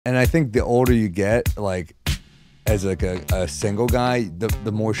And I think the older you get, like, as like a single guy,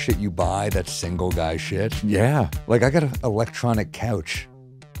 the more shit you buy, that's single guy shit. Yeah. Like, I got an electronic couch.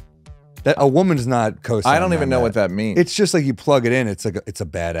 That a woman's not co-signing. I don't even know what that means. It's just like you plug it in. It's like it's a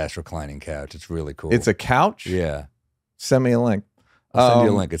badass reclining couch. It's really cool. It's a couch? Yeah. Send me a link. I'll send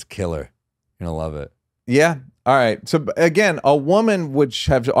you a link. It's killer. You're gonna love it. Yeah. All right. So again, a woman would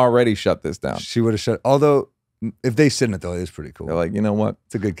have already shut this down. She would have shut. Although, if they sit in it though, it's pretty cool. They're like, you know what?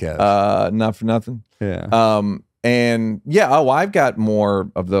 It's a good couch. Not for nothing. Yeah. And yeah. Oh, I've got more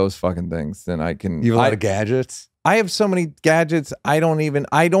of those fucking things than I can. You have a lot of gadgets. I have so many gadgets. I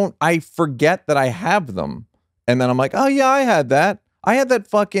forget that I have them, and then I'm like, oh yeah, I had that. I had that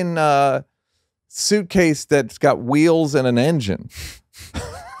fucking suitcase that's got wheels and an engine.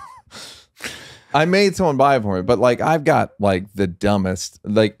 I made someone buy it for me, but like I've got like the dumbest,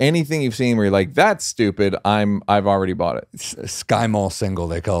 like anything you've seen where you're like, that's stupid. I've already bought it. It's Sky Mall single,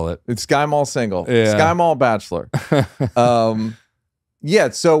 they call it. It's Sky Mall single. Yeah. Sky Mall bachelor. Yeah,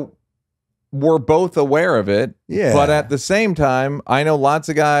 so we're both aware of it. Yeah. But at the same time, I know lots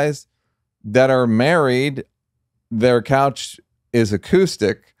of guys that are married, their couch is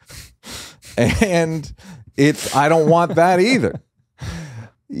acoustic, and I don't want that either.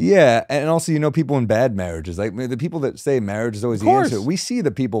 Yeah, and also, you know, people in bad marriages, like the people that say marriage is always the answer. We see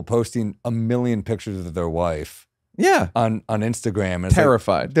the people posting a million pictures of their wife, yeah, on Instagram, and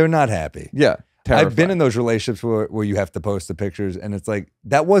terrified. Like, they're not happy. Yeah, terrified. I've been in those relationships where you have to post the pictures, and it's like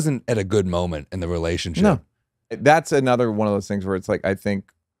that wasn't at a good moment in the relationship. No, that's another one of those things where it's like I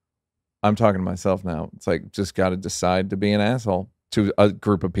think I'm talking to myself now. It's like just got to decide to be an asshole to a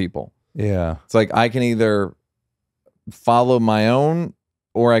group of people. Yeah, it's like I can either follow my own,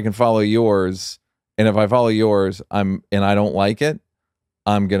 or I can follow yours, and if I follow yours, and I don't like it,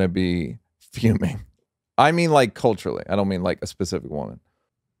 I'm gonna be fuming. I mean, like culturally. I don't mean like a specific woman.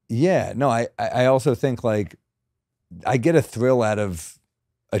 Yeah, no, I also think like I get a thrill out of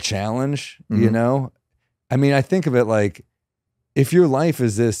a challenge. Mm-hmm. You know, I mean, I think of it like if your life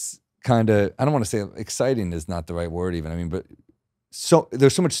is this kind of, I don't want to say exciting is not the right word even. I mean, but so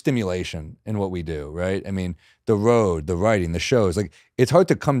there's so much stimulation in what we do, right? I mean, the road, the writing, the shows, like it's hard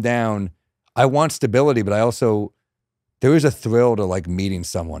to come down. I want stability, but I also, there is a thrill to like meeting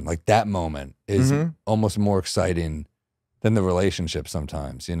someone. Like that moment is almost more exciting than the relationship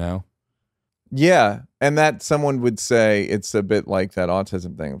sometimes, you know? Yeah. And that someone would say it's a bit like that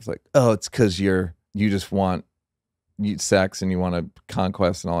autism thing. It's like, oh, it's because you just want sex and you want to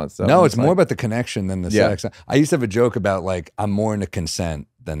conquest and all that stuff. No, and it's more like, about the connection than the sex. I used to have a joke about like I'm more into consent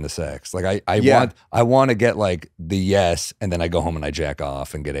than the sex. Like I want to get like the yes, and then I go home and I jack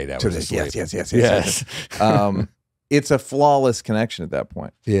off and get 8 hours of sleep. Yes. It's a flawless connection at that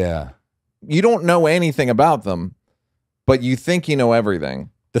point. Yeah. You don't know anything about them, but you think you know everything.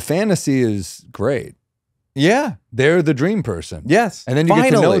 The fantasy is great. Yeah. They're the dream person. Yes. And then you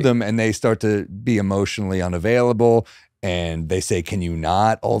get to know them and they start to be emotionally unavailable and they say, can you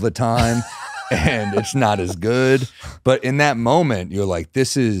not all the time? And it's not as good. But in that moment, you're like,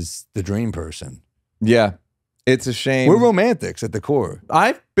 this is the dream person. Yeah. It's a shame. We're romantics at the core.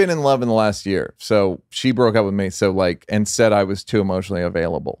 I've been in love in the last year. So she broke up with me. So like, and said I was too emotionally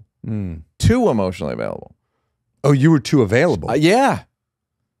available. Too emotionally available. Oh, you were too available? Yeah.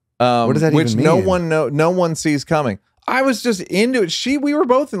 What does that even mean? No one sees coming. I was just into it. We were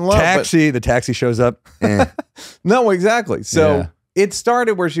both in love. The taxi shows up. No, exactly. So it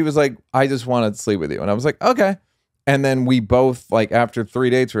started where she was like, I just want to sleep with you. And I was like, okay. And then we both, like after 3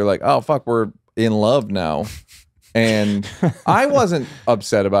 dates, we were like, oh, fuck, we're in love now. And I wasn't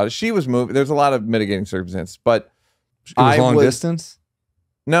upset about it. She was moving. There's a lot of mitigating circumstances, but it was long distance?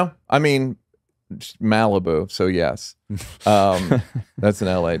 No, I mean, Malibu, so yes. That's an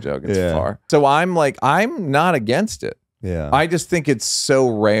LA joke. It's far. So I'm like, I'm not against it. Yeah. I just think it's so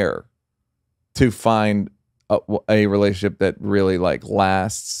rare to find a relationship that really like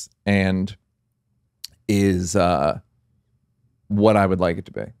lasts and is what I would like it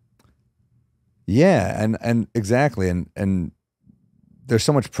to be. Yeah, and exactly. And there's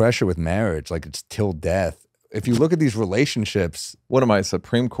so much pressure with marriage, like it's till death. If you look at these relationships, what am I,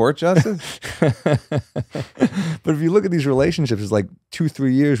 Supreme Court justice? But if you look at these relationships, it's like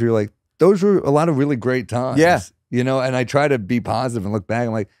 2-3 years where you're like, those were a lot of really great times. Yeah. You know, and I try to be positive and look back.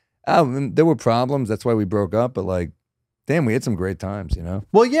 I'm like, oh, there were problems. That's why we broke up. But like, damn, we had some great times, you know?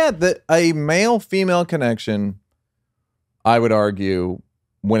 Well, yeah, a male-female connection, I would argue,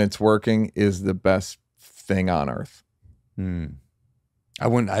 when it's working, is the best thing on earth. That's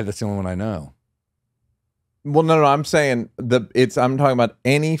the only one I know. Well, no, I'm saying I'm talking about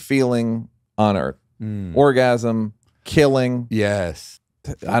any feeling on earth. Orgasm, killing. Yes.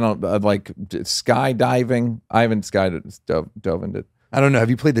 I don't like skydiving. I haven't dove into it. I don't know. Have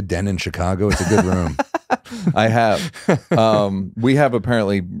you played the Den in Chicago? It's a good room. I have. We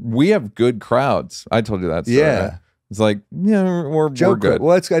have good crowds. I told you that story. Yeah. Right? It's like, yeah, we're good.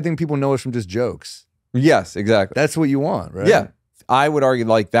 Well, I think people know us from just jokes. Yes, exactly. That's what you want, right? Yeah. I would argue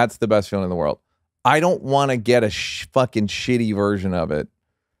like that's the best feeling in the world. I don't want to get a fucking shitty version of it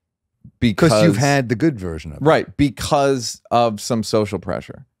because you've had the good version of it. Right. Because of some social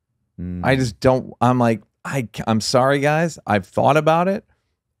pressure. I just don't. I'm like, I'm sorry, guys. I've thought about it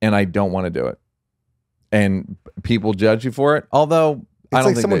and I don't want to do it. And people judge you for it. Although I don't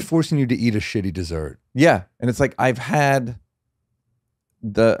like think someone forcing you to eat a shitty dessert. Yeah. And it's like, I've had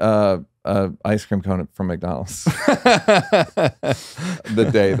the ice cream cone from McDonald's the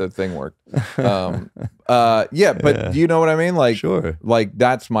day the thing worked. Yeah, but do you know what I mean? Like, sure. Like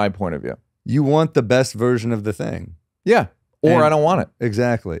that's my point of view. You want the best version of the thing. Yeah. Or I don't want it.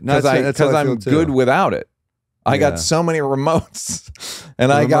 Exactly. Because I'm good without it. I got so many remotes,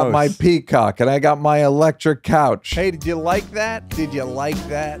 and I got my Peacock, and I got my electric couch. Hey, did you like that? Did you like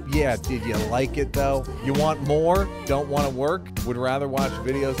that? Yeah, did you like it, though? You want more? Don't want to work? Would rather watch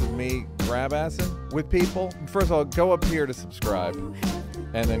videos of me grab-assing with people? First of all, go up here to subscribe,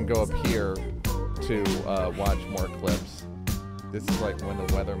 and then go up here to watch more clips. This is like when the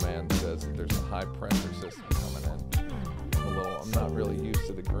weatherman says that there's a high-pressure system coming in. I'm not really used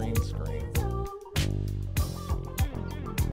to the green screen.